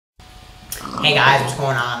Hey guys, what's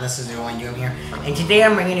going on? This is Rolling Doom here, and today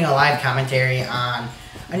I'm bringing you a live commentary on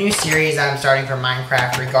a new series I'm starting for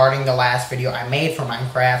Minecraft regarding the last video I made for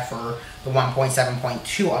Minecraft for the 1.7.2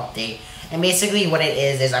 update. And basically what it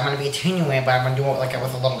is I'm going to be continuing it, but I'm going to do it like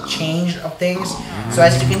with a little change of things. So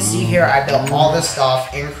as you can see here, I built all this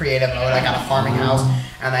stuff in creative mode. I got a farming house,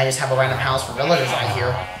 and I just have a random house for villagers right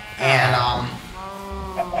here. And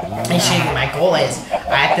basically my goal is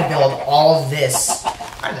I have to build all of this.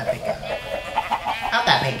 How did that pick up? How'd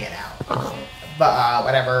that pig get out? But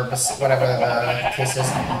whatever the case is.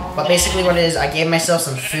 But basically what it is, I gave myself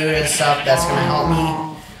some food and stuff that's gonna help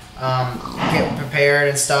me get prepared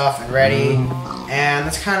and stuff and ready. And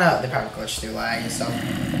that's kind of, they probably glitched through lag and stuff.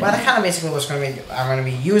 But that's kind of basically what's I'm gonna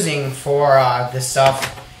be using for this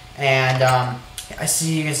stuff. And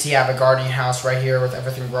you can see I have a gardening house right here with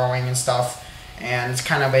everything growing and stuff. And it's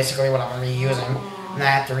kind of basically what I'm gonna be using. And I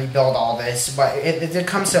have to rebuild all this, but it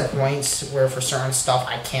comes to points where for certain stuff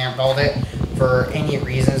I can't build it for any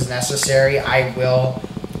reasons necessary. I will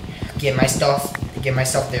give myself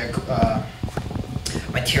the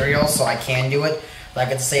materials so I can do it. Like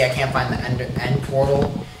let's say I can't find the end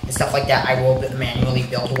portal and stuff like that, I will manually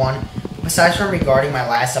build one. Besides from regarding my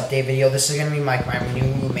last update video, this is gonna be my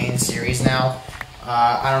new main series now.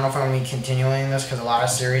 I don't know if I'm going to be continuing this because a lot of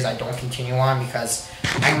series I don't continue on because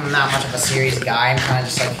I'm not much of a series guy. I'm kind of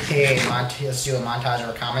just like, hey, let's do a montage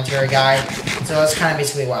or a commentary guy. So that's kind of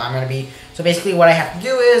basically what I'm going to be. So basically what I have to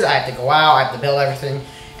do is I have to go out, I have to build everything,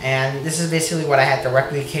 and this is basically what I have to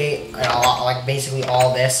replicate, like basically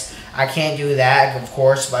all this. I can't do that, of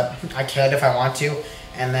course, but I could if I want to.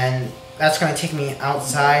 And then that's going to take me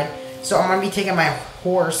outside. So I'm going to be taking my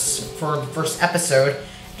horse for the first episode.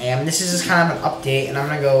 And this is just kind of an update, and I'm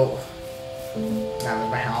gonna go down to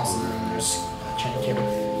my house, and then there's a change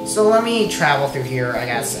here. So let me travel through here, I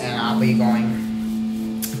guess, and I'll be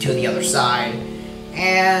going to the other side,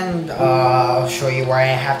 and I'll show you where I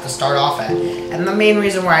have to start off at. And the main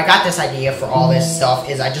reason why I got this idea for all this stuff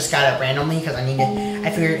is I just got it randomly because I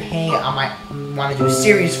figured, hey, I might want to do a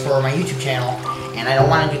series for my YouTube channel, and I don't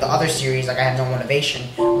want to do the other series, like I have no motivation.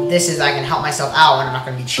 This is I can help myself out, and I'm not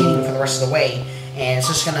going to be cheating for the rest of the way. And it's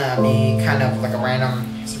just gonna be kind of like a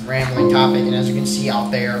rambling topic. And as you can see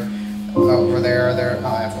out there, over there, oh,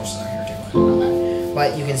 I have horses out here too. I don't know that.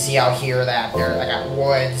 But you can see out here that I got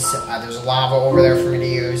woods. There's lava over there for me to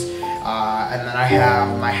use, and then I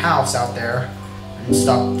have my house out there and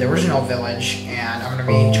stuff. The original village, and I'm gonna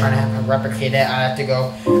be trying to replicate it. I have to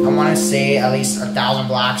go. I want to say at least 1,000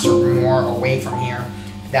 blocks or more away from here.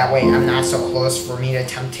 That way, I'm not so close for me to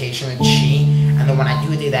temptation to cheat. And then when I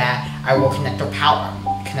do that, I will connect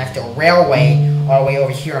the railway all the way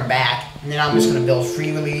over here and back. And then I'm just gonna build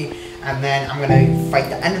freely. And then I'm gonna fight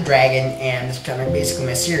the Ender Dragon, and it's kind of basically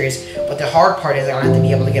my series. But the hard part is I'm gonna have to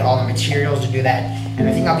be able to get all the materials to do that. And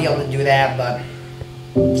I think I'll be able to do that, but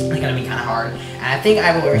it's gonna be kind of hard. And I think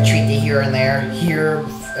I will retreat to here and there, here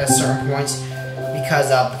at certain points, because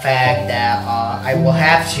of the fact that I will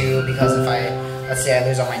have to, because if let's say I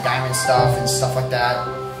lose all my diamond stuff and stuff like that,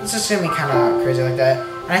 it's just gonna be kind of crazy like that.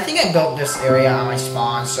 And I think I built this area on my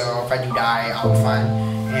spawn, so if I do die, I'll be fine.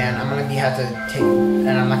 And I'm gonna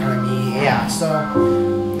I'm not gonna be, yeah. So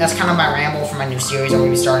that's kind of my ramble for my new series. I'm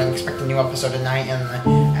gonna be expect a new episode tonight, and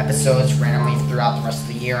the episodes randomly throughout the rest of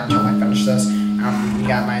the year until I finish this. We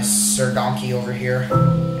got my Sir Donkey over here,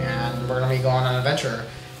 and we're gonna be going on an adventure.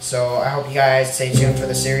 So I hope you guys stay tuned for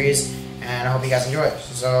the series, and I hope you guys enjoy it.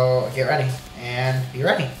 So get ready and be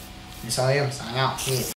ready. This is all I am signing out. Peace.